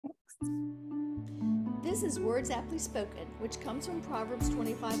This is Words Aptly Spoken, which comes from Proverbs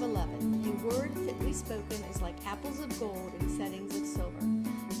 25:11. A word fitly spoken is like apples of gold in settings of silver.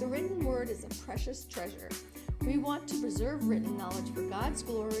 The written word is a precious treasure. We want to preserve written knowledge for God's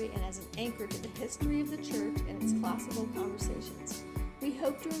glory and as an anchor to the history of the church and its classical conversations. We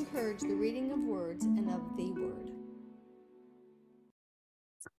hope to encourage the reading of words and of the word.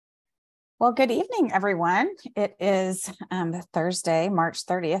 Well, good evening, everyone. It is Thursday, March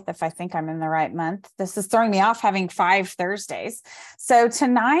 30th, if I think I'm in the right month. This is throwing me off having 5 Thursdays. So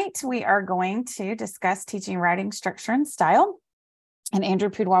tonight we are going to discuss teaching writing structure and style. And Andrew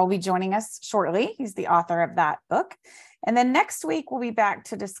Pudewa will be joining us shortly. He's the author of that book. And then next week, we'll be back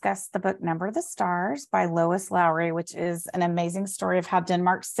to discuss the book Number the Stars by Lois Lowry, which is an amazing story of how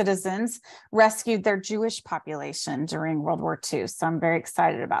Denmark's citizens rescued their Jewish population during World War II. So I'm very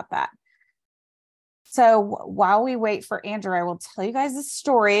excited about that. So while we wait for Andrew, I will tell you guys a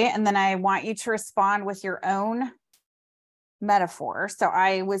story, and then I want you to respond with your own metaphor. So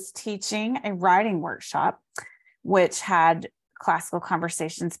I was teaching a writing workshop, which had classical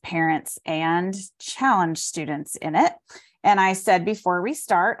conversations, parents, and challenge students in it. And I said, before we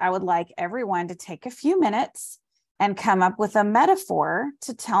start, I would like everyone to take a few minutes and come up with a metaphor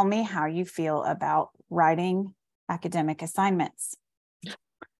to tell me how you feel about writing academic assignments.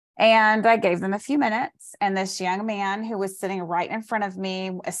 And I gave them a few minutes, and this young man who was sitting right in front of me,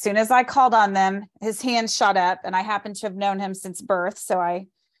 as soon as I called on them, his hand shot up, and I happened to have known him since birth, so I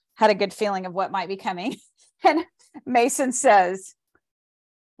had a good feeling of what might be coming. And Mason says,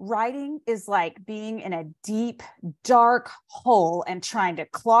 writing is like being in a deep, dark hole and trying to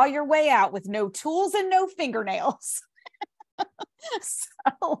claw your way out with no tools and no fingernails.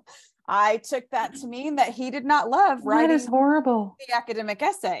 So I took that to mean that he did not love writing. That is horrible. The academic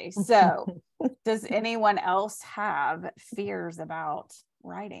essay. So does anyone else have fears about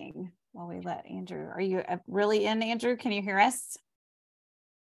writing while we let Andrew? Are you really in, Andrew? Can you hear us?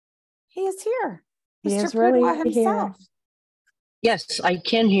 He is here. He Mr. is really Pudewa himself. here. Yes, I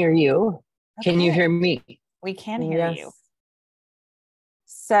can hear you. Can you hear me? We can hear you.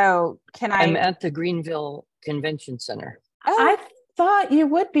 So I'm at the Greenville Convention Center. Oh, I thought you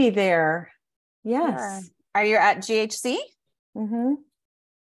would be there. Yes. yeah. Are you at GHC? Mm-hmm.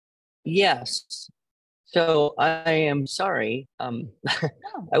 Yes. So I am sorry.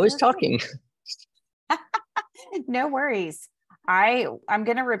 I was talking. No worries. I'm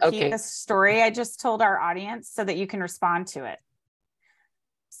going to repeat the story I just told our audience so that you can respond to it.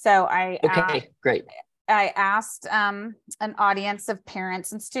 So Great. I asked an audience of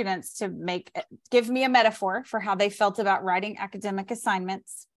parents and students to give me a metaphor for how they felt about writing academic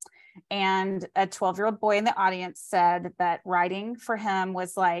assignments. And a 12-year-old boy in the audience said that writing for him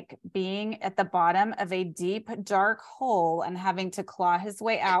was like being at the bottom of a deep, dark hole and having to claw his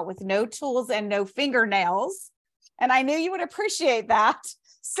way out with no tools and no fingernails. And I knew you would appreciate that.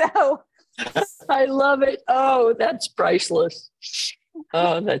 So I love it. Oh, that's priceless.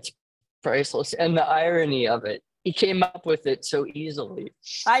 Oh, that's priceless. And the irony of it. He came up with it so easily.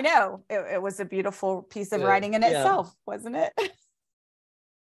 I know. It was a beautiful piece of writing in itself, wasn't it?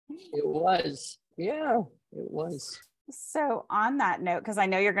 It was. Yeah, it was. So on that note, because I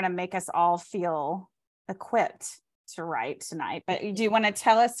know you're going to make us all feel equipped to write tonight, but do you want to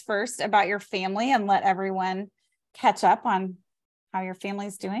tell us first about your family and let everyone catch up on how your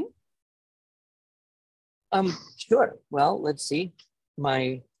family's doing? Sure. Well, let's see.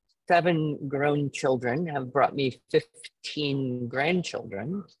 My 7 grown children have brought me 15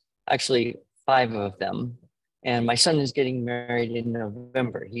 grandchildren, actually 5 of them. And my son is getting married in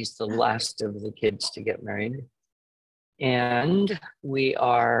November. He's the last of the kids to get married. And we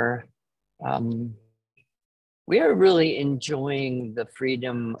are really enjoying the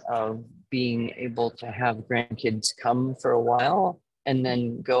freedom of being able to have grandkids come for a while and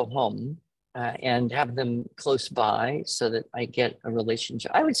then go home. And have them close by so that I get a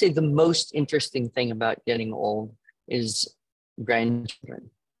relationship. I would say the most interesting thing about getting old is grandchildren,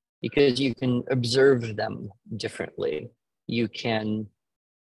 because you can observe them differently. You can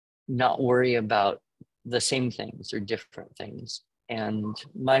not worry about the same things or different things. And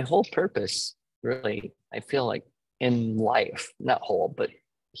my whole purpose, really, I feel like in life, not whole, but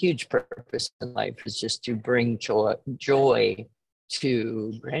huge purpose in life is just to bring joy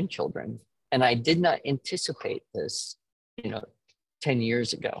to grandchildren. And I did not anticipate this, 10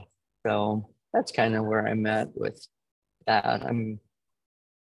 years ago. So that's kind of where I'm at with that. I'm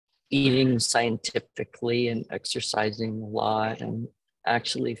eating scientifically and exercising a lot and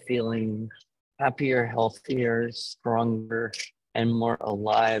actually feeling happier, healthier, stronger, and more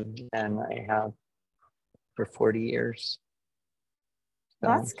alive than I have for 40 years.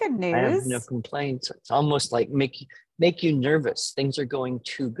 That's good I have no news. complaints. It's almost like make you nervous. Things are going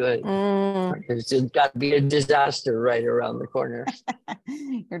too good. There's got to be a disaster right around the corner.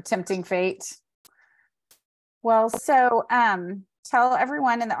 You're tempting fate. Well, so tell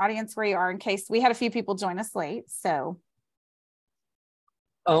everyone in the audience where you are in case we had a few people join us late. So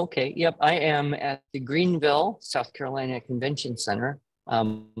Okay. Yep. I am at the Greenville, South Carolina Convention Center,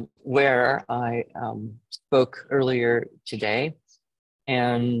 where I spoke earlier today.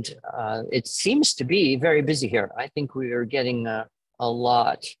 And it seems to be very busy here. I think we are getting a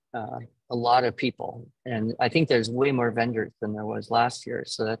lot of people. And I think there's way more vendors than there was last year.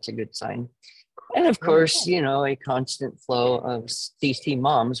 So that's a good sign. And of course, you know, a constant flow of CC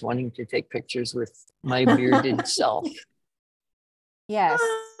moms wanting to take pictures with my bearded self. yes.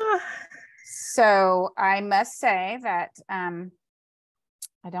 So I must say that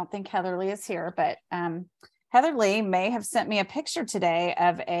I don't think Heatherly is here, but Heatherly may have sent me a picture today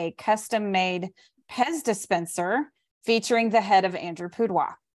of a custom-made Pez dispenser featuring the head of Andrew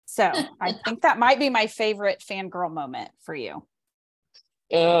Pudewa. So I think that might be my favorite fangirl moment for you.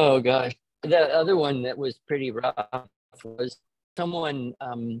 Oh gosh. The other one that was pretty rough was someone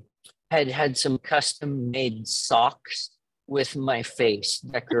had some custom made socks with my face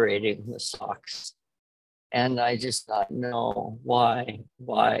decorating the socks. And I just thought, no, why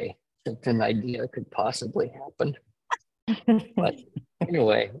such an idea could possibly happen. But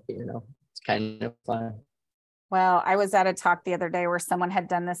anyway, you know, it's kind of fun. Well, I was at a talk the other day where someone had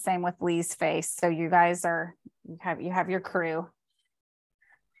done the same with Lee's face. So you guys you have your crew.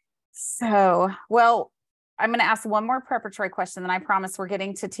 So, well, I'm going to ask one more preparatory question, then I promise we're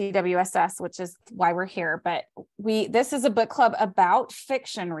getting to TWSS, which is why we're here. But this is a book club about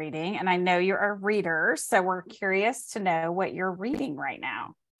fiction reading, and I know you're a reader, so we're curious to know what you're reading right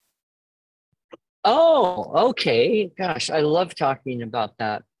now. Oh, okay. Gosh, I love talking about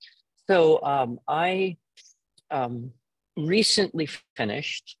that. So I recently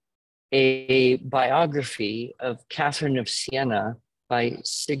finished a biography of Catherine of Siena by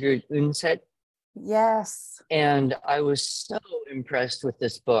Sigrid Undset. Yes. And I was so impressed with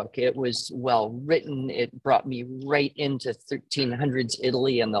this book. It was well written. It brought me right into 1300s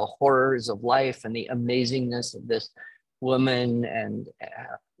Italy and the horrors of life and the amazingness of this woman and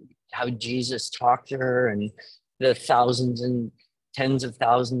how Jesus talked to her and the thousands and tens of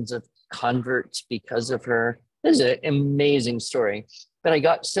thousands of converts because of her. This is an amazing story. But I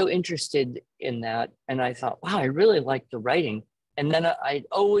got so interested in that and I thought, wow, I really like the writing. And then I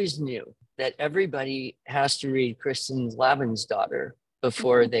always knew that everybody has to read Kristen Lavensdatter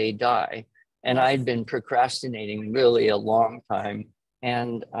before they die. And I'd been procrastinating really a long time.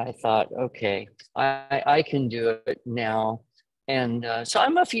 And I thought, okay, I can do it now. And so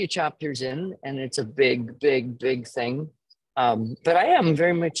I'm a few chapters in, and it's a big, big, big thing. But I am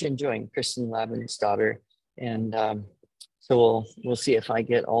very much enjoying Kristen Lavensdatter. And so we'll see if I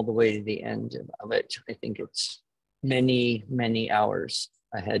get all the way to the end of it. I think it's many, many hours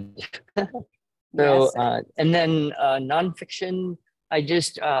ahead. So, Yes. and then nonfiction, I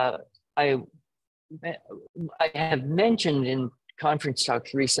have mentioned in conference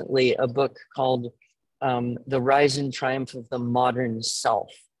talks recently a book called The Rise and Triumph of the Modern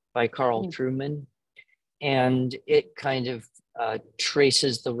Self by Carl Trueman. And it kind of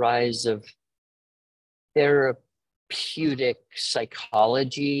traces the rise of therapeutic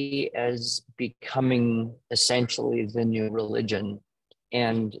psychology as becoming essentially the new religion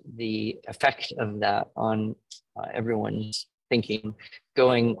and the effect of that on everyone's thinking,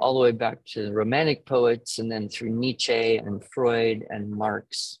 going all the way back to the Romantic poets and then through Nietzsche and Freud and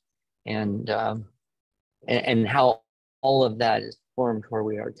Marx and how all of that is formed where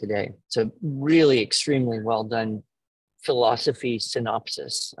we are today. So really extremely well done philosophy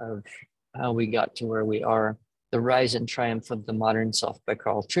synopsis of how we got to where we are. The Rise and Triumph of the Modern Self by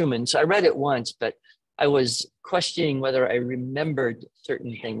Carl Trueman. So I read it once, but I was questioning whether I remembered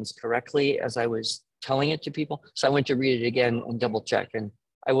certain things correctly as I was telling it to people. So I went to read it again and double check, and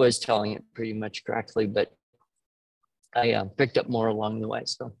I was telling it pretty much correctly, but I picked up more along the way.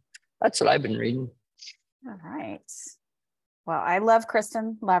 So that's what I've been reading. All right. Well, I love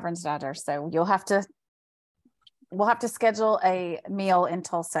Kristen Lavensdatter, so we'll have to schedule a meal in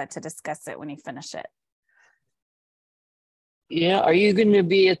Tulsa to discuss it when you finish it. Yeah, are you going to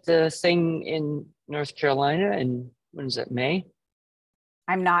be at the thing in North Carolina? And when is that, May?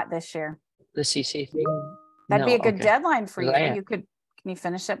 I'm not this year. The CC thing? That'd be a good deadline for you. Can you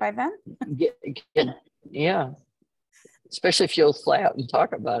finish it by then? Yeah. Especially if you'll fly out and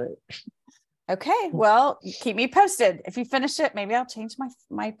talk about it. Okay, well, keep me posted. If you finish it, maybe I'll change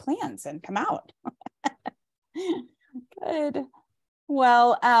my plans and come out. Good.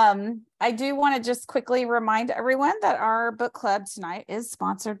 Well, I do want to just quickly remind everyone that our book club tonight is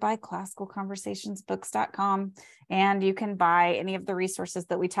sponsored by classicalconversationsbooks.com, and you can buy any of the resources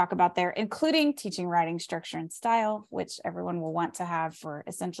that we talk about there, including teaching writing structure and style, which everyone will want to have for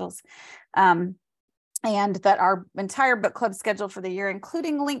essentials. And that our entire book club schedule for the year,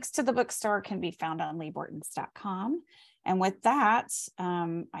 including links to the bookstore, can be found on leebortons.com. And with that,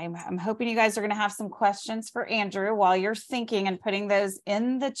 I'm hoping you guys are going to have some questions for Andrew while you're thinking and putting those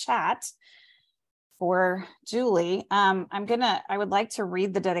in the chat for Julie. I would like to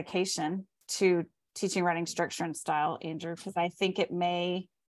read the dedication to teaching writing structure and style, Andrew, because I think it may,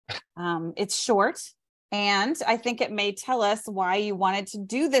 it's short, and I think it may tell us why you wanted to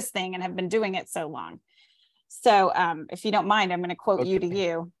do this thing and have been doing it so long. So if you don't mind, I'm going to quote you to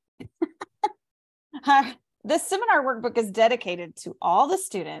you. This seminar workbook is dedicated to all the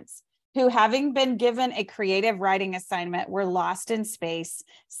students who, having been given a creative writing assignment, were lost in space,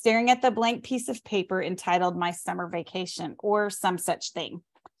 staring at the blank piece of paper entitled My Summer Vacation or some such thing.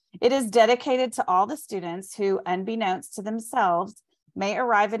 It is dedicated to all the students who, unbeknownst to themselves, may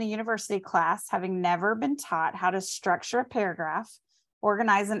arrive in a university class having never been taught how to structure a paragraph,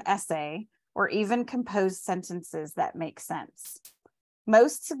 organize an essay, or even compose sentences that make sense.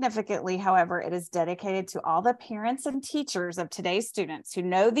 Most significantly, however, it is dedicated to all the parents and teachers of today's students who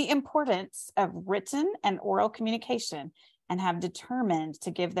know the importance of written and oral communication and have determined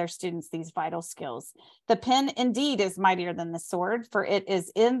to give their students these vital skills. The pen indeed is mightier than the sword, for it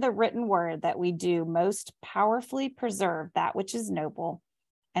is in the written word that we do most powerfully preserve that which is noble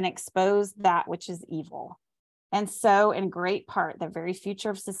and expose that which is evil. And so, in great part, the very future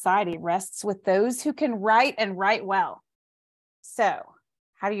of society rests with those who can write and write well. So,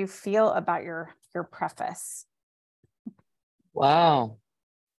 how do you feel about your preface? Wow,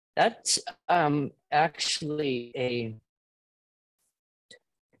 that's actually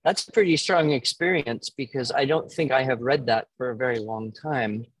that's a pretty strong experience, because I don't think I have read that for a very long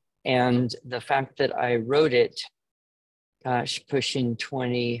time. And the fact that I wrote it, gosh, pushing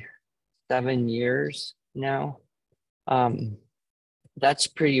 27 years now, that's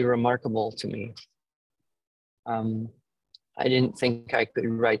pretty remarkable to me. I didn't think I could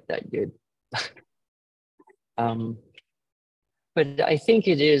write that good. But I think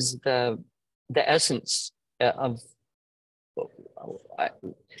it is the essence of, I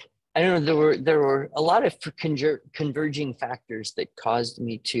don't know, there were a lot of converging factors that caused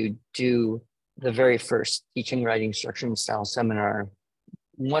me to do the very first teaching writing structure and style seminar.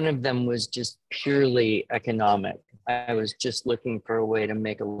 One of them was just purely economic. I was just looking for a way to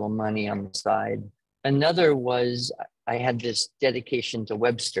make a little money on the side. Another was I had this dedication to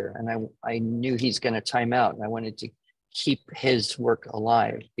Webster, and I knew he's going to time out, and I wanted to keep his work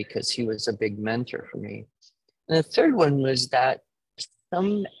alive because he was a big mentor for me. And the third one was that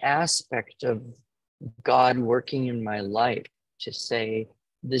some aspect of God working in my life to say,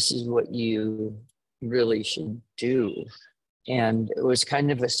 this is what you really should do. And it was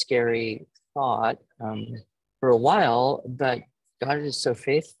kind of a scary thought for a while, but God is so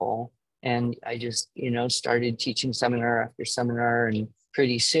faithful. And I just, started teaching seminar after seminar, and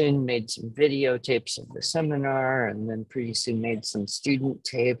pretty soon made some videotapes of the seminar, and then pretty soon made some student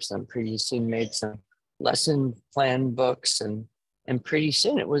tapes, and pretty soon made some lesson plan books. And pretty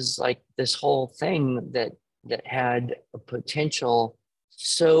soon it was like this whole thing that had a potential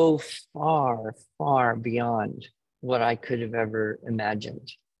so far, far beyond what I could have ever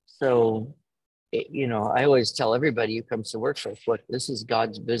imagined. So, I always tell everybody who comes to work for us, look, this is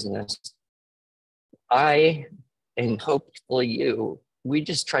God's business. I, and hopefully you, we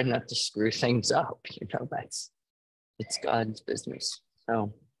just try not to screw things up. It's God's business.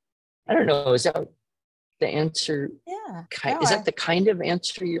 So I don't know, is that the answer? Yeah. Is that the kind of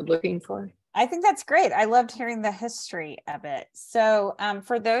answer you're looking for? I think that's great. I loved hearing the history of it. So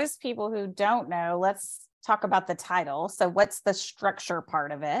for those people who don't know, let's talk about the title. So what's the structure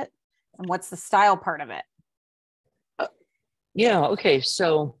part of it? And what's the style part of it? Okay.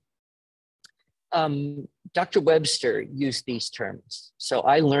 So Dr. Webster used these terms. So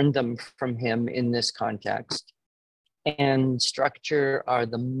I learned them from him in this context. And structure are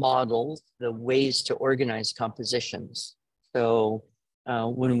the models, the ways to organize compositions. So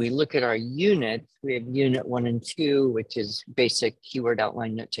when we look at our units, we have unit 1 and 2, which is basic keyword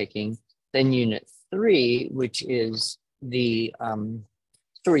outline note taking. Then unit 3, which is the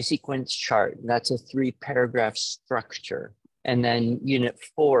story sequence chart. That's a 3-paragraph structure. And then unit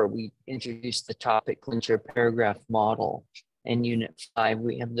 4, we introduced the topic clincher paragraph model. And unit 5,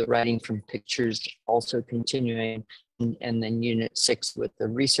 we have the writing from pictures also continuing. And then unit 6 with the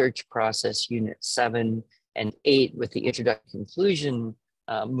research process, unit 7 and 8 with the introduction conclusion,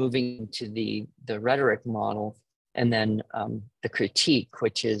 moving to the rhetoric model, and then the critique,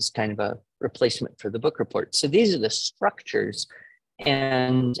 which is kind of a replacement for the book report. So these are the structures,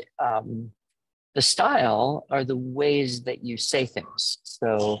 and the style are the ways that you say things.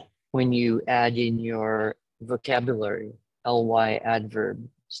 So when you add in your vocabulary, ly, adverb,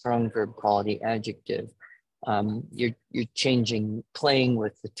 strong verb quality, adjective, you're changing, playing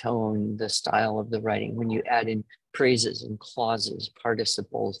with the tone, the style of the writing. When you add in phrases and clauses,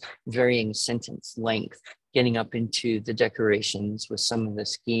 participles, varying sentence length, getting up into the decorations with some of the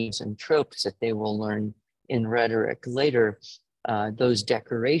schemes and tropes that they will learn in rhetoric later, those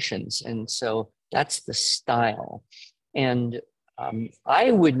decorations. And so that's the style. And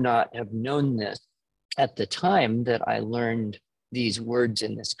I would not have known this at the time that I learned these words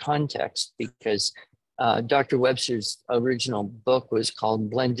in this context, because Dr. Webster's original book was called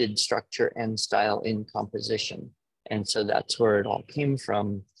Blended Structure and Style in Composition. And so that's where it all came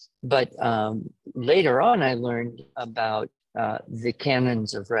from. But later on, I learned about the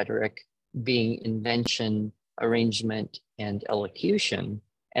canons of rhetoric being invention, arrangement, and elocution.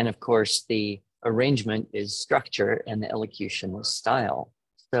 And of course, the arrangement is structure and the elocution is style.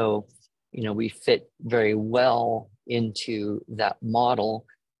 So, you know, we fit very well into that model.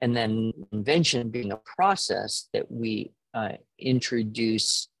 And then invention being a process that we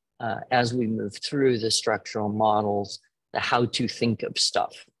introduce as we move through the structural models, the how to think of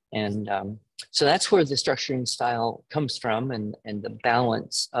stuff. And so that's where the structure and style comes from, and the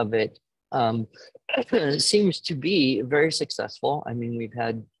balance of it seems to be very successful. I mean, we've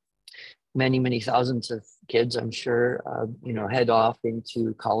had many thousands of kids, I'm sure, you know, head off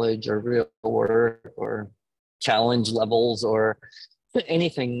into college or real work or challenge levels or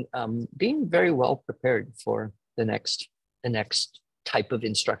anything, being very well prepared for the next type of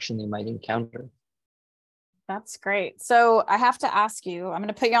instruction they might encounter. That's great. So I have to ask you, I'm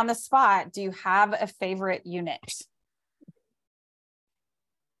going to put you on the spot. Do you have a favorite unit?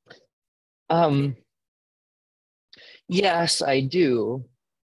 Yes, I do.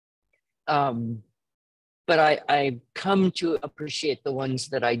 But I come to appreciate the ones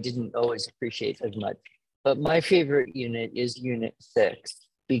that I didn't always appreciate as much. But my favorite unit is Unit 6,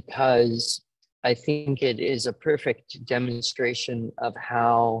 because I think it is a perfect demonstration of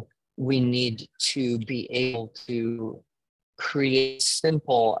how we need to be able to create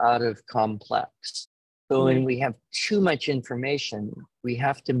simple out of complex. So when we have too much information, we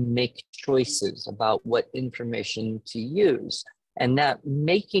have to make choices about what information to use. And that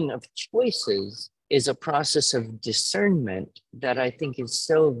making of choices is a process of discernment that I think is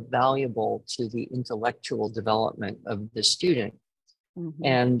so valuable to the intellectual development of the student. Mm-hmm.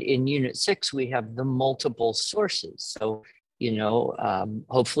 And in Unit 6, we have the multiple sources. So, you know,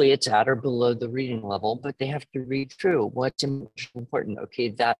 hopefully it's at or below the reading level, but they have to read through what's important. Okay,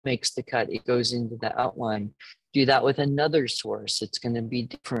 that makes the cut. It goes into the outline. Do that with another source. It's going to be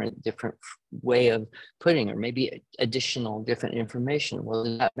different way of putting, or maybe additional different information.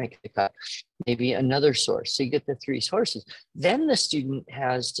 Will that make the cut? Maybe another source. So you get the 3 sources. Then the student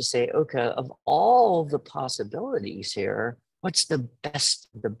has to say, okay, of all the possibilities here, what's the best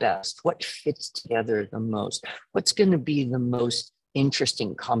of the best? What fits together the most? What's going to be the most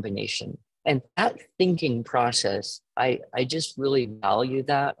interesting combination? And that thinking process, I just really value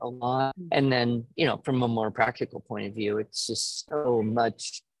that a lot. And then, you know, from a more practical point of view, it's just so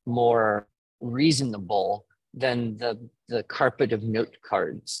much more reasonable than the carpet of note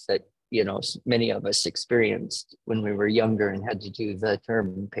cards that, you know, many of us experienced when we were younger and had to do the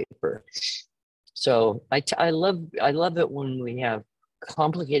term paper. So I love it when we have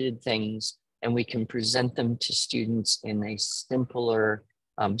complicated things and we can present them to students in a simpler,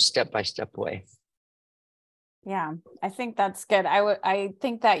 step-by-step way. Yeah, I think that's good. I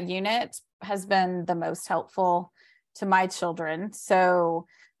think that unit has been the most helpful to my children. So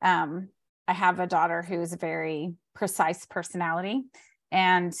I have a daughter who's a very precise personality,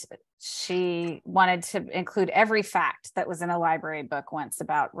 and she wanted to include every fact that was in a library book once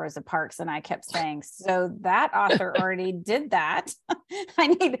about Rosa Parks. And I kept saying, so that author already did that.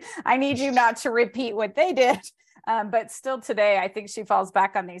 I need you not to repeat what they did. But still today, I think she falls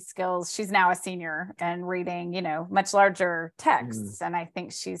back on these skills. She's now a senior and reading, you know, much larger texts. And I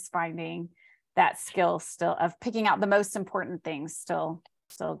think she's finding that skill still of picking out the most important things still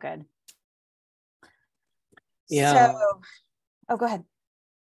good. Yeah. So, go ahead.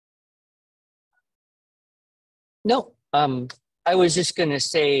 No, I was just going to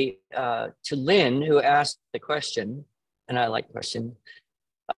say to Lynn, who asked the question, and I like question,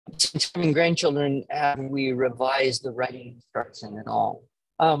 since having grandchildren, have we revised the writing instruction and all?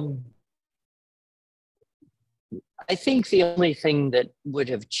 I think the only thing that would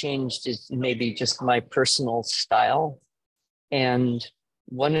have changed is maybe just my personal style. And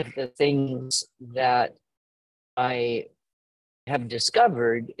one of the things that I have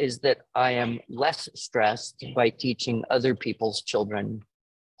discovered is that I am less stressed by teaching other people's children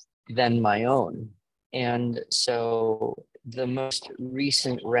than my own. And so the most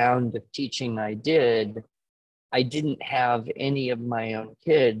recent round of teaching I didn't have any of my own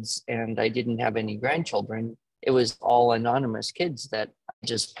kids and I didn't have any grandchildren. It was all anonymous kids that I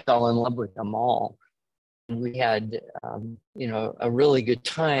just fell in love with them all. And we had, a really good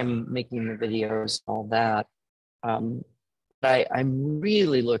time making the videos, all that. I'm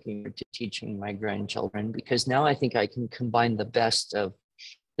really looking forward to teaching my grandchildren because now I think I can combine the best of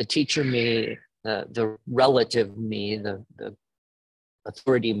the teacher me, the relative me, the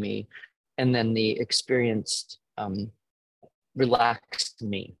authority me, and then the experienced, relaxed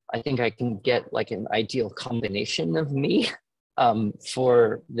me. I think I can get like an ideal combination of me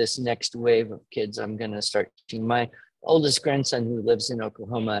for this next wave of kids I'm going to start teaching. My oldest grandson who lives in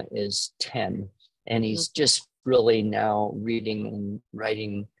Oklahoma is 10, and he's just really now reading and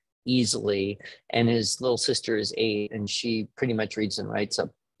writing easily. And his little sister is 8, and she pretty much reads and writes up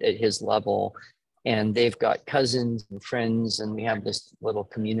at his level. And they've got cousins and friends, and we have this little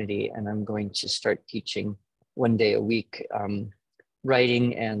community. And I'm going to start teaching one day a week,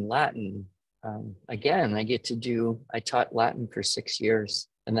 writing and Latin. Again, I taught Latin for 6 years,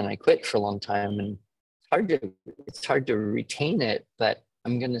 and then I quit for a long time, and it's hard to retain it, but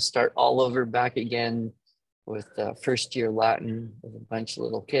I'm going to start all over back again with first year Latin with a bunch of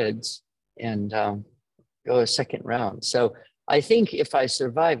little kids and go a second round. So I think if I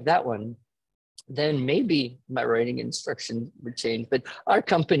survive that one, then maybe my writing instruction would change. But our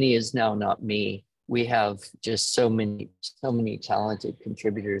company is now not me. We have just so many talented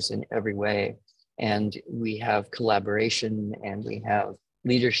contributors in every way. And we have collaboration and we have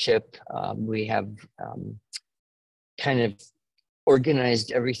leadership. We have kind of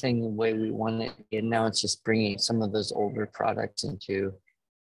organized everything the way we want it. And now it's just bringing some of those older products into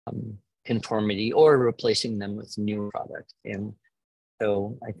conformity or replacing them with new products. And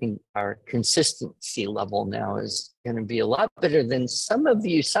so I think our consistency level now is going to be a lot better than some of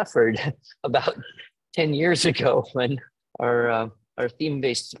you suffered about 10 years ago when our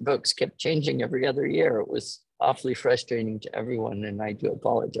theme-based books kept changing every other year. It was awfully frustrating to everyone, and I do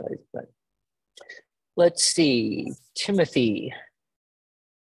apologize. But let's see, Timothy.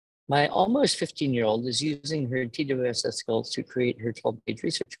 My almost 15-year-old is using her TWSS skills to create her 12-page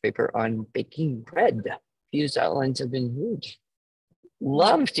research paper on baking bread. Fused outlines have been huge.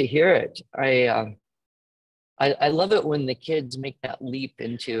 Love to hear it. I love it when the kids make that leap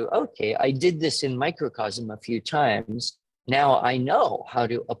into, okay, I did this in microcosm a few times. Now I know how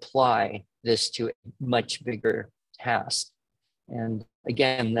to apply this to a much bigger task. And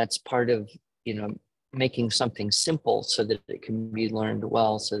again, that's part of, making something simple so that it can be learned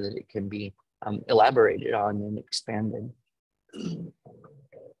well, so that it can be elaborated on and expanded.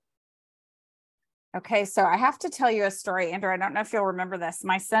 Okay, so I have to tell you a story, Andrew. I don't know if you'll remember this.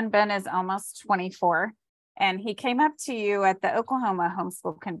 My son, Ben, is almost 24, and he came up to you at the Oklahoma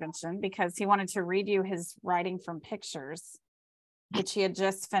Homeschool Convention because he wanted to read you his writing from pictures, which he had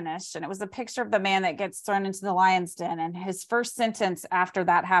just finished. And it was a picture of the man that gets thrown into the lion's den. And his first sentence after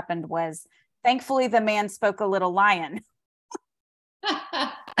that happened was, "Thankfully, the man spoke a little lion."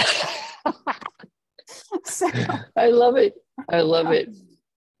 So, I love it. I love it.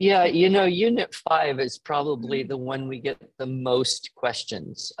 Yeah, Unit 5 is probably the one we get the most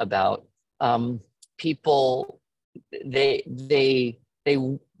questions about. People, they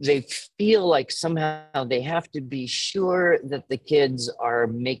feel like somehow they have to be sure that the kids are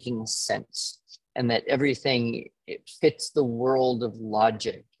making sense and that everything it fits the world of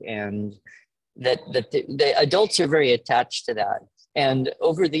logic, and that the adults are very attached to that. And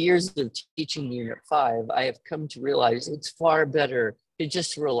over the years of teaching Unit 5, I have come to realize it's far better to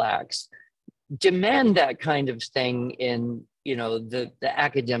just relax. Demand that kind of thing in, the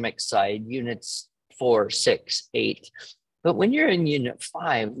academic side, Units 4, 6, 8. But when you're in Unit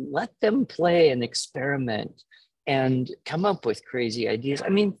 5, let them play and experiment and come up with crazy ideas. I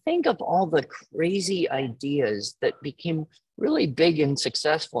mean, think of all the crazy ideas that became really big and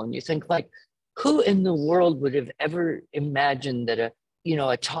successful. And you think, like, who in the world would have ever imagined that a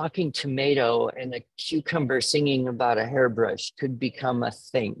talking tomato and a cucumber singing about a hairbrush could become a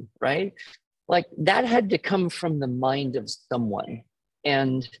thing, right? Like, that had to come from the mind of someone.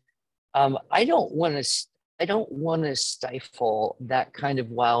 And I don't want to stifle that kind of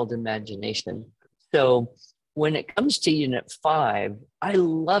wild imagination. So when it comes to Unit 5, I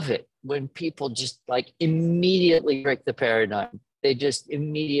love it when people just like immediately break the paradigm. They just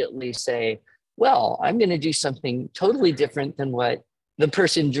immediately say, well, I'm going to do something totally different than what the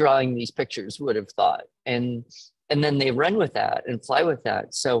person drawing these pictures would have thought. And then they run with that and fly with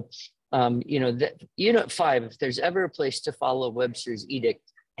that. So, Unit 5, if there's ever a place to follow Webster's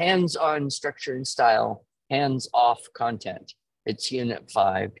edict, hands-on structure and style, hands-off content, it's Unit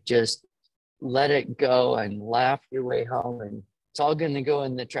 5. Just let it go and laugh your way home, and it's all going to go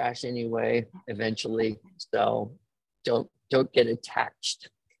in the trash anyway eventually. So don't get attached.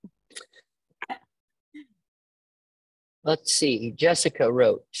 Let's see. Jessica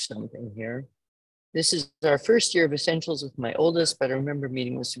wrote something here. This is our first year of essentials with my oldest, but I remember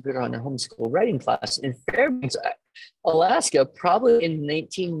meeting Mr. Pudewa on a homeschool writing class in Fairbanks, Alaska, probably in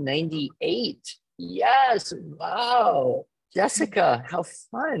 1998. Yes, wow. Jessica, how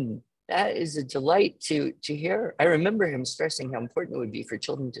fun. That is a delight to hear. I remember him stressing how important it would be for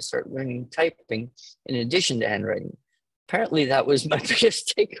children to start learning typing in addition to handwriting. Apparently that was my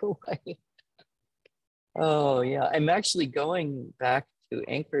biggest takeaway. Oh yeah, I'm actually going back to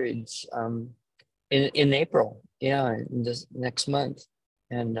Anchorage in April, in this next month.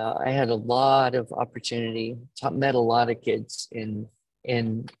 And I had a lot of opportunity, met a lot of kids in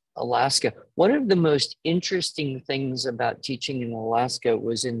Alaska. One of the most interesting things about teaching in Alaska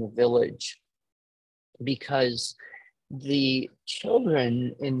was in the village, because the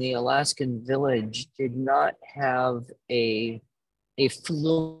children in the Alaskan village did not have a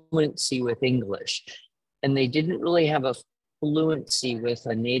fluency with English, and they didn't really have a fluency with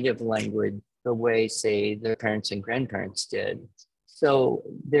a native language the way, say, their parents and grandparents did. So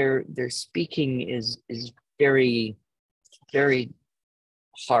their speaking is very, very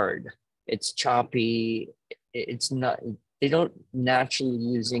hard. It's choppy. It's not, they don't naturally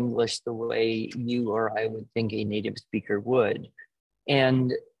use English the way you or I would think a native speaker would.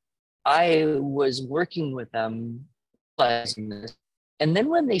 And I was working with them, and then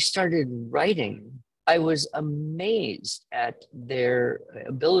when they started writing, I was amazed at their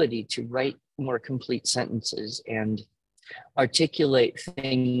ability to write more complete sentences and articulate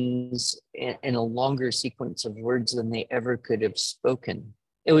things in a longer sequence of words than they ever could have spoken.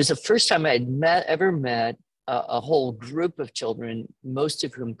 It was the first time I had ever met a whole group of children, most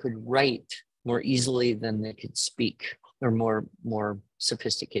of whom could write more easily than they could speak, or more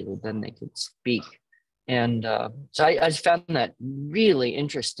sophisticated than they could speak. And so I found that really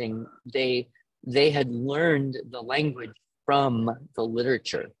interesting. They had learned the language from the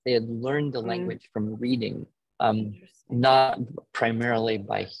literature. They had learned the language from reading, not primarily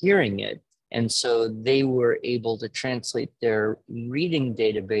by hearing it. And so they were able to translate their reading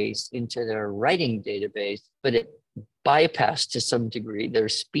database into their writing database, but it bypassed to some degree their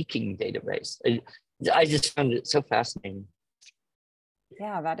speaking database. I just found it so fascinating.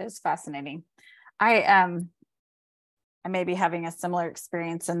 Yeah, that is fascinating. I may be having a similar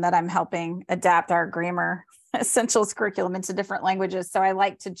experience in that I'm helping adapt our grammar essentials curriculum into different languages. So I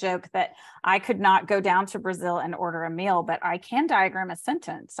like to joke that I could not go down to Brazil and order a meal, but I can diagram a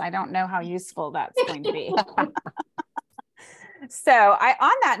sentence. I don't know how useful that's going to be. So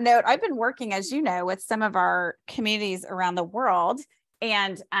on that note, I've been working, as you know, with some of our communities around the world.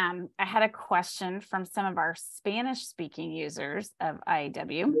 And I had a question from some of our Spanish speaking users of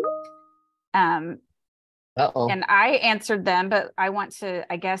IAW. And I answered them, but I want to,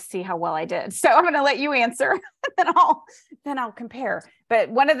 I guess, see how well I did. So I'm going to let you answer, then I'll compare. But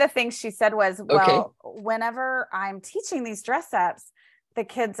one of the things she said was, well, whenever I'm teaching these dress ups, the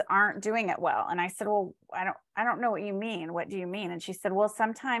kids aren't doing it well. And I said, well, I don't know what you mean. What do you mean? And she said, well,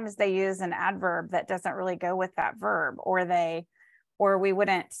 sometimes they use an adverb that doesn't really go with that verb, or we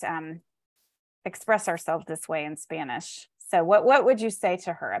wouldn't express ourselves this way in Spanish. So what would you say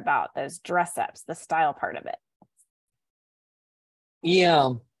to her about those dress ups, the style part of it?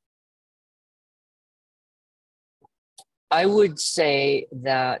 Yeah. I would say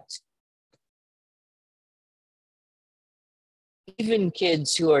that even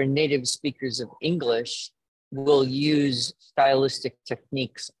kids who are native speakers of English will use stylistic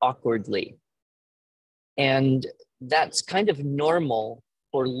techniques awkwardly. And that's kind of normal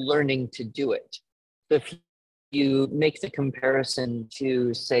for learning to do it. So if you make the comparison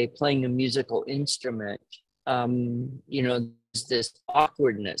to, say, playing a musical instrument, there's this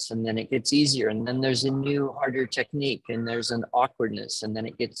awkwardness, and then it gets easier, and then there's a new harder technique, and there's an awkwardness, and then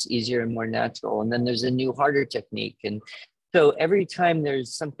it gets easier and more natural, and then there's a new harder technique. And so every time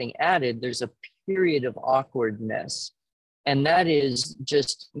there's something added, there's a period of awkwardness, and that is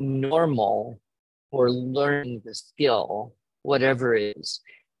just normal for learning the skill, whatever it is.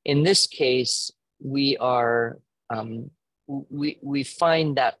 In this case, we are we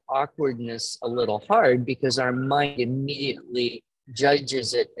find that awkwardness a little hard because our mind immediately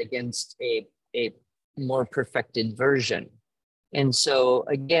judges it against a more perfected version. And so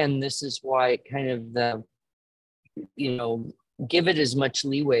again, this is why kind of the, give it as much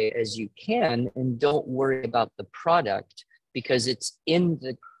leeway as you can and don't worry about the product, because it's in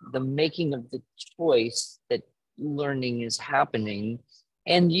the making of the choice that learning is happening.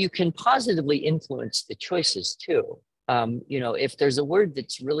 And you can positively influence the choices too. If there's a word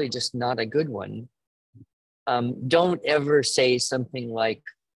that's really just not a good one, don't ever say something like,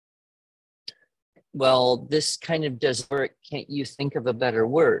 well, this kind of doesn't work. Can't you think of a better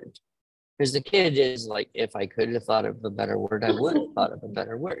word? Because the kid is like, if I could have thought of a better word, I would have thought of a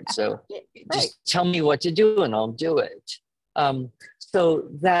better word. So just tell me what to do and I'll do it. So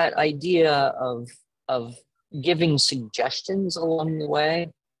that idea of giving suggestions along the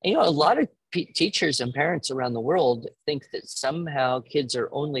way, a lot of teachers and parents around the world think that somehow kids are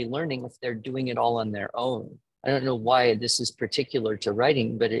only learning if they're doing it all on their own. I don't know why this is particular to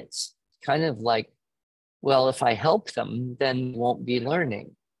writing, but it's kind of like, well, if I help them, then they won't be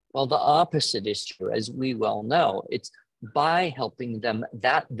learning. Well, the opposite is true, as we well know. It's by helping them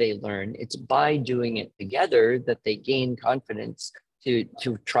that they learn. It's by doing it together that they gain confidence to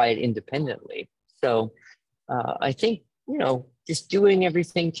try it independently. So I think, just doing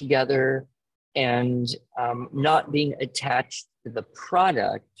everything together and not being attached to the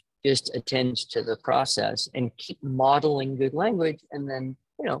product, just attend to the process and keep modeling good language. And then,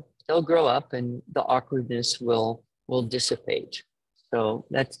 they'll grow up and the awkwardness will dissipate. So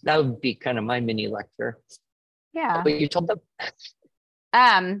that would be kind of my mini lecture. Yeah. But you told them?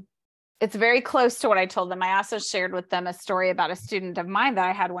 It's very close to what I told them. I also shared with them a story about a student of mine that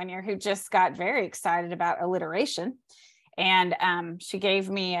I had one year who just got very excited about alliteration. And she gave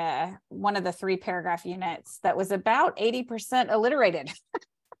me one of the 3-paragraph units that was about 80% alliterated.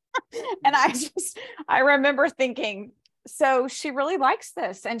 And I remember thinking, so she really likes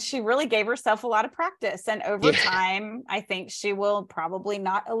this and she really gave herself a lot of practice. And over time, I think she will probably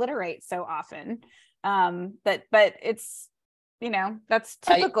not alliterate so often. But it's, that's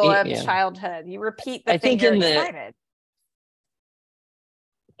typical of childhood. You repeat the thing you're excited.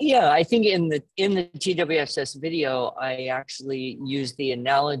 Yeah, I think in the TWSS video, I actually use the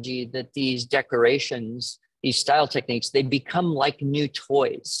analogy that these decorations, these style techniques, they become like new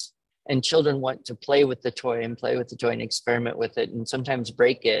toys. And children want to play with the toy and experiment with it and sometimes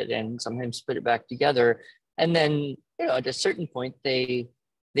break it and sometimes put it back together. And then, at a certain point, they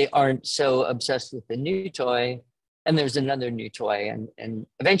aren't so obsessed with the new toy and there's another new toy. And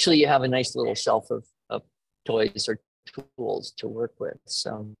eventually you have a nice little shelf of toys or tools to work with.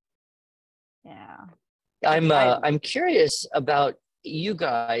 So yeah, I'm curious about you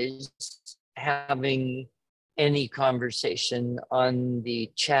guys having any conversation on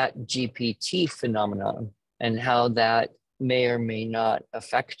the Chat GPT phenomenon and how that may or may not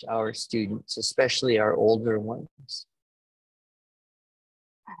affect our students, especially our older ones.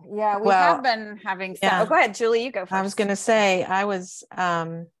 Yeah, we have been having some. Oh, go ahead, Julie, you go first. I was going to say, I was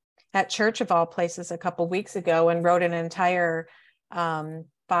at church of all places a couple of weeks ago and wrote an entire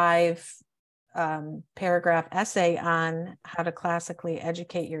 5-paragraph essay on how to classically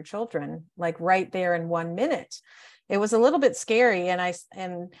educate your children, like right there in 1 minute. It was a little bit scary.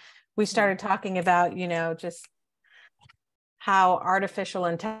 And we started talking about, just how artificial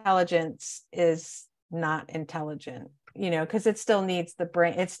intelligence is not intelligent, because it still needs the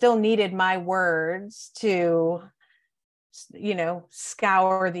brain. It still needed my words to,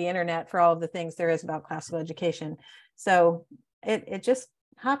 scour the internet for all of the things there is about classical education. So it just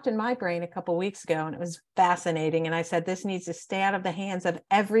hopped in my brain a couple of weeks ago, and it was fascinating. And I said, this needs to stay out of the hands of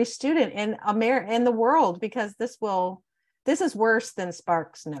every student in the world, because this is worse than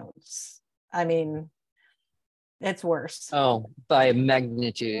Sparks Notes. I mean, it's worse. Oh, by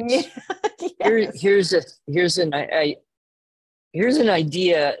magnitude. Yes. Here's an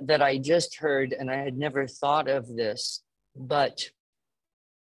idea that I just heard, and I had never thought of this, but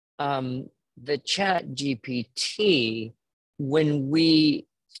the Chat GPT, when we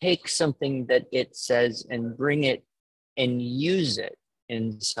take something that it says and bring it and use it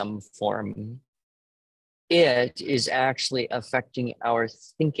in some form, it is actually affecting our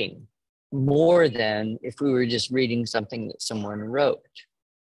thinking more than if we were just reading something that someone wrote.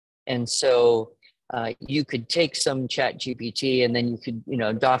 And so you could take some Chat GPT and then you could,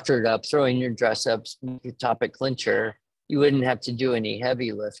 doctor it up, throw in your dress ups, make your topic clincher. You wouldn't have to do any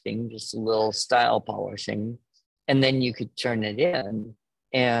heavy lifting, just a little style polishing. And then you could turn it in.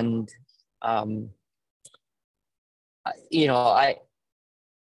 And, I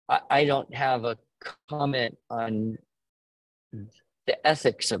don't have a comment on the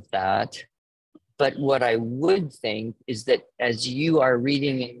ethics of that. But what I would think is that as you are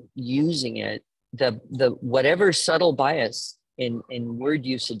reading and using it, the whatever subtle bias in word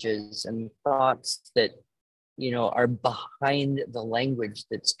usages and thoughts that are behind the language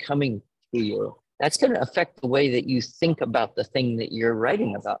that's coming to you, that's going to affect the way that you think about the thing that you're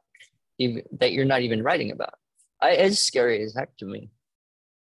writing about, even that you're not even writing about. It's scary as heck to me.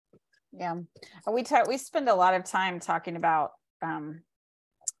 Yeah, we spend a lot of time talking about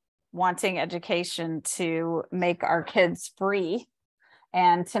wanting education to make our kids free.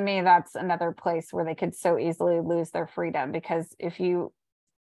 And to me, that's another place where they could so easily lose their freedom, because if you're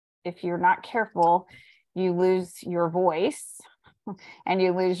not careful, you lose your voice and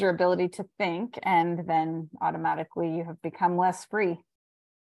you lose your ability to think, and then automatically you have become less free.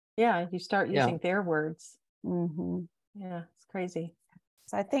 Yeah, you start using their words. Mm-hmm. Yeah, it's crazy.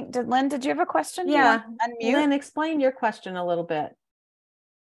 So I think, Lynn, did you have a question? Yeah, unmute? Lynn, explain your question a little bit.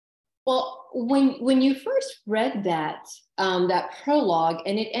 Well, when you first read that prologue,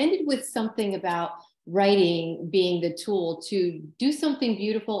 and it ended with something about writing being the tool to do something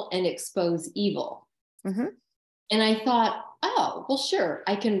beautiful and expose evil. Mm-hmm. And I thought, oh, well, sure,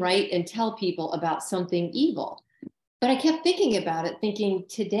 I can write and tell people about something evil. But I kept thinking about it, thinking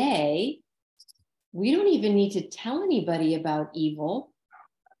today, we don't even need to tell anybody about evil.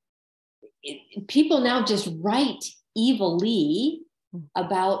 People now just write evilly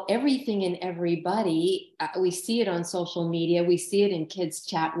about everything and everybody. We see it on social media. We see it in kids'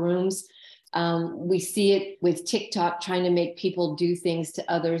 chat rooms. We see it with TikTok trying to make people do things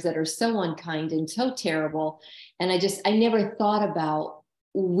to others that are so unkind and so terrible. And I never thought about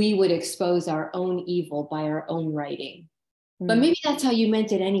we would expose our own evil by our own writing. But maybe that's how you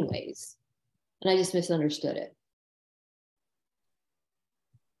meant it anyways. And I just misunderstood it.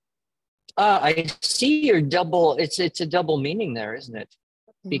 I see your double, it's a double meaning there, isn't it?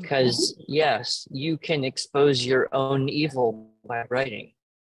 Because yes, you can expose your own evil by writing.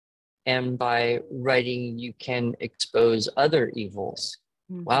 And by writing, you can expose other evils.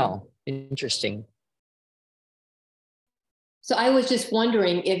 Mm-hmm. Wow, interesting. So I was just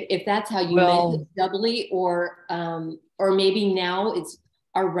wondering if that's how you meant it doubly, or maybe now it's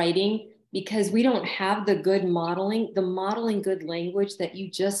our writing, because we don't have the modeling good language that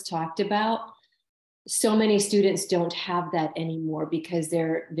you just talked about. So many students don't have that anymore because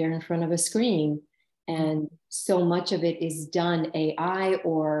they're in front of a screen, and so much of it is done AI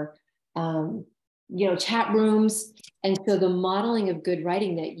or chat rooms. And so the modeling of good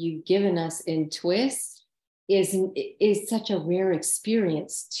writing that you've given us in Twist is such a rare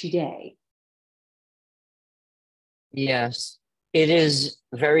experience today. Yes, it is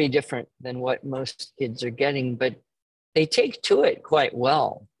very different than what most kids are getting, but they take to it quite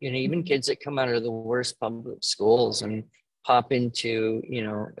well. Even kids that come out of the worst public schools and pop into,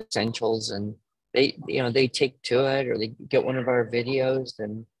 essentials, and they take to it, or they get one of our videos.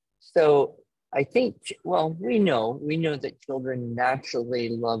 And so I think, we know that children naturally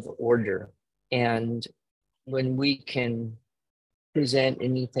love order. And when we can present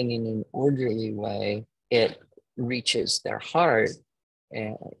anything in an orderly way, it reaches their heart,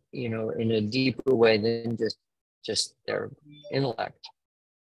 and in a deeper way than just their intellect.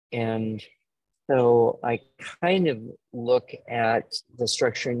 And so I kind of look at the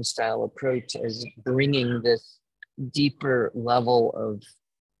structure and style approach as bringing this deeper level of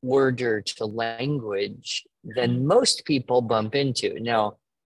order to language than most people bump into. Now,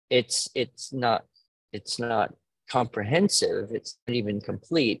 it's not comprehensive, it's not even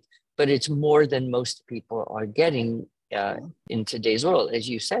complete, but it's more than most people are getting in today's world. As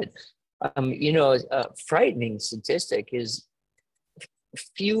you said, a frightening statistic is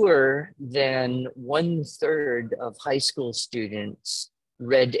fewer than 1/3 of high school students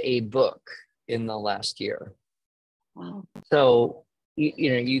read a book in the last year. Wow. So,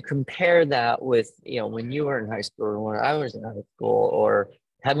 you compare that with, when you were in high school, or when I was in high school, or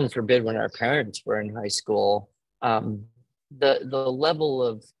heaven forbid, when our parents were in high school, the level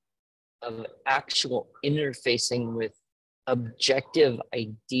of actual interfacing with objective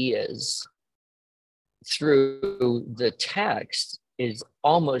ideas through the text is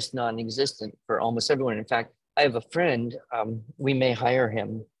almost non-existent for almost everyone. In fact, I have a friend, we may hire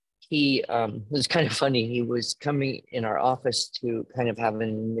him. He was kind of funny. He was coming in our office to kind of have an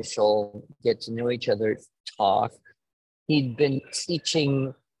initial get to know each other talk. He'd been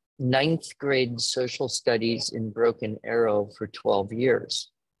teaching 9th grade social studies in Broken Arrow for 12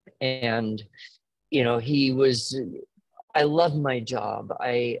 years. And, I love my job.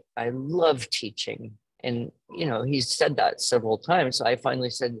 I love teaching. And, he's said that several times. So I finally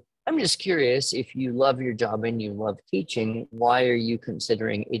said, I'm just curious, if you love your job and you love teaching, why are you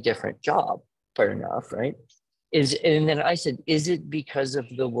considering a different job? Fair enough, right? And then I said, is it because of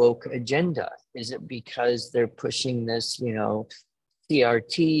the woke agenda? Is it because they're pushing this,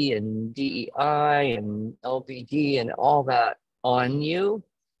 CRT and DEI and LBD and all that on you?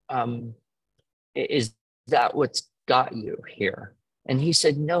 Is that what's got you here? And he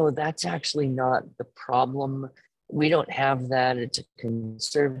said, no, that's actually not the problem. We don't have that. It's a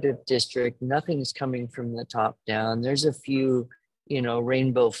conservative district. Nothing's coming from the top down. There's a few,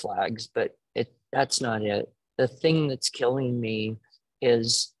 rainbow flags, but that's not it. The thing that's killing me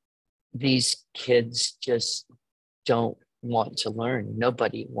is these kids just don't want to learn.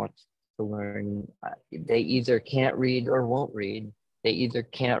 Nobody wants to learn. They either can't read or won't read. They either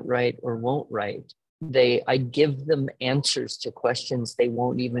can't write or won't write. I give them answers to questions. They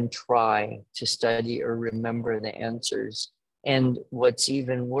won't even try to study or remember the answers. And what's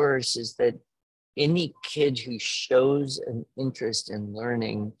even worse is that any kid who shows an interest in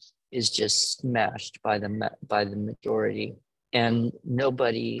learning is just smashed by the majority. And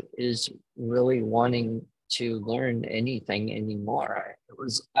nobody is really wanting to learn anything anymore.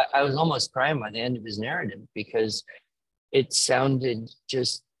 I was almost crying by the end of his narrative because it sounded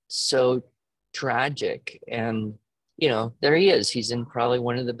just so tragic. And there he is. He's in probably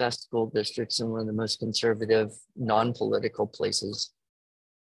one of the best school districts in one of the most conservative, non-political places,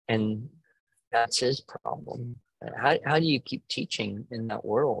 and that's his problem. How do you keep teaching in that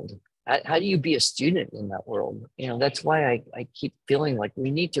world? How do you be a student in that world? That's why I keep feeling like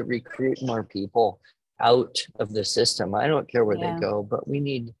we need to recruit more people out of the system. I don't care where they go, but we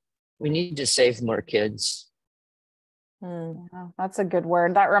need to save more kids. Yeah, that's a good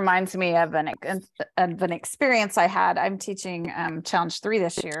word. That reminds me of an experience I had. I'm teaching Challenge 3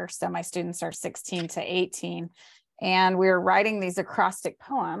 this year. So my students are 16 to 18. And we were writing these acrostic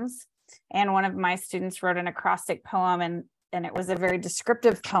poems. And one of my students wrote an acrostic poem, and it was a very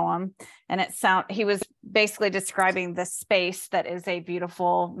descriptive poem. And he was basically describing the space that is a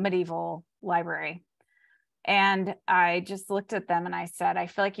beautiful medieval library. And I just looked at them and I said, I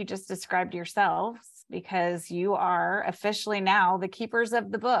feel like you just described yourselves, because you are officially now the keepers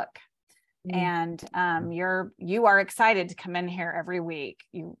of the book. And you are excited to come in here every week.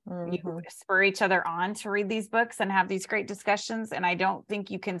 You spur each other on to read these books and have these great discussions. And I don't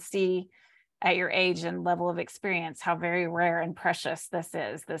think you can see at your age and level of experience how very rare and precious this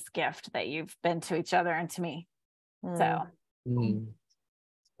is, this gift that you've been to each other and to me. So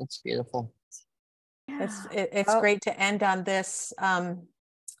it's beautiful. It's great to end on this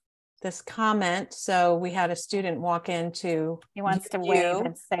this comment. So we had a student walk into, he wants to wave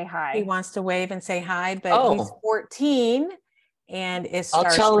and say hi. He wants to wave and say hi, but he's 14 and is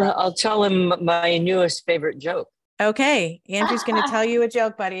starstruck. I'll tell him my newest favorite joke. Okay, Andrew's going to tell you a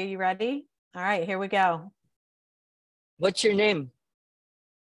joke, buddy. Are you ready? All right, here we go. What's your name?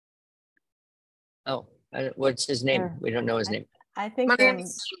 Oh, what's his name? We don't know his name. I think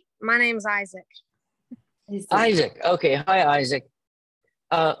my name's Isaac. Isaac. Okay. Hi, Isaac.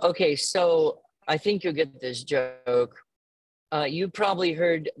 Okay, so I think you'll get this joke. You probably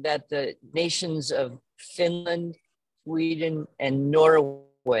heard that the nations of Finland, Sweden, and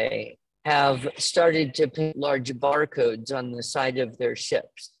Norway have started to put large barcodes on the side of their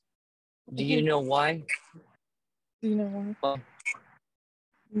ships. Do you know why? Do you know why?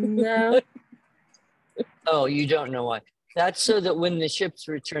 No. No. Oh, you don't know why. That's so that when the ships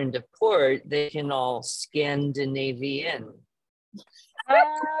return to port, they can all Scandinavian.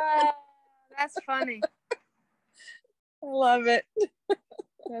 That's funny. I love it.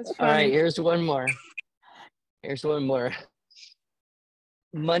 That's funny. All right, here's one more.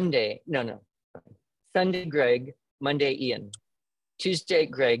 Sunday, Greg. Monday, Ian. Tuesday,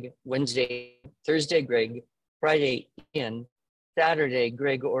 Greg. Wednesday, Thursday, Greg. Friday, Ian. Saturday,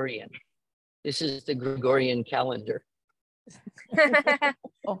 Gregorian. This is the Gregorian calendar. That's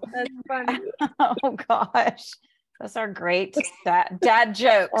funny. Oh gosh, those are great dad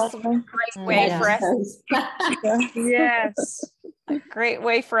jokes. Great way for us. Yes. A great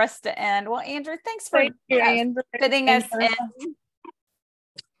way for us to end. Well, Andrew, thanks for fitting us in.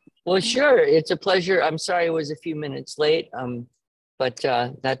 Well, sure, it's a pleasure. I'm sorry I was a few minutes late, but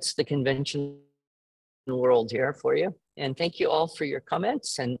that's the convention world here for you. And thank you all for your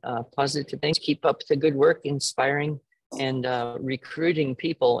comments and positive things. Keep up the good work, inspiring and recruiting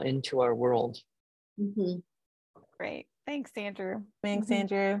people into our world. Great. Thanks, Andrew. Thanks,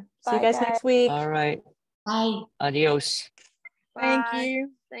 Andrew. Bye, See you guys next week. All right. Bye. Adios. Thank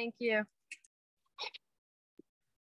you. Thank you.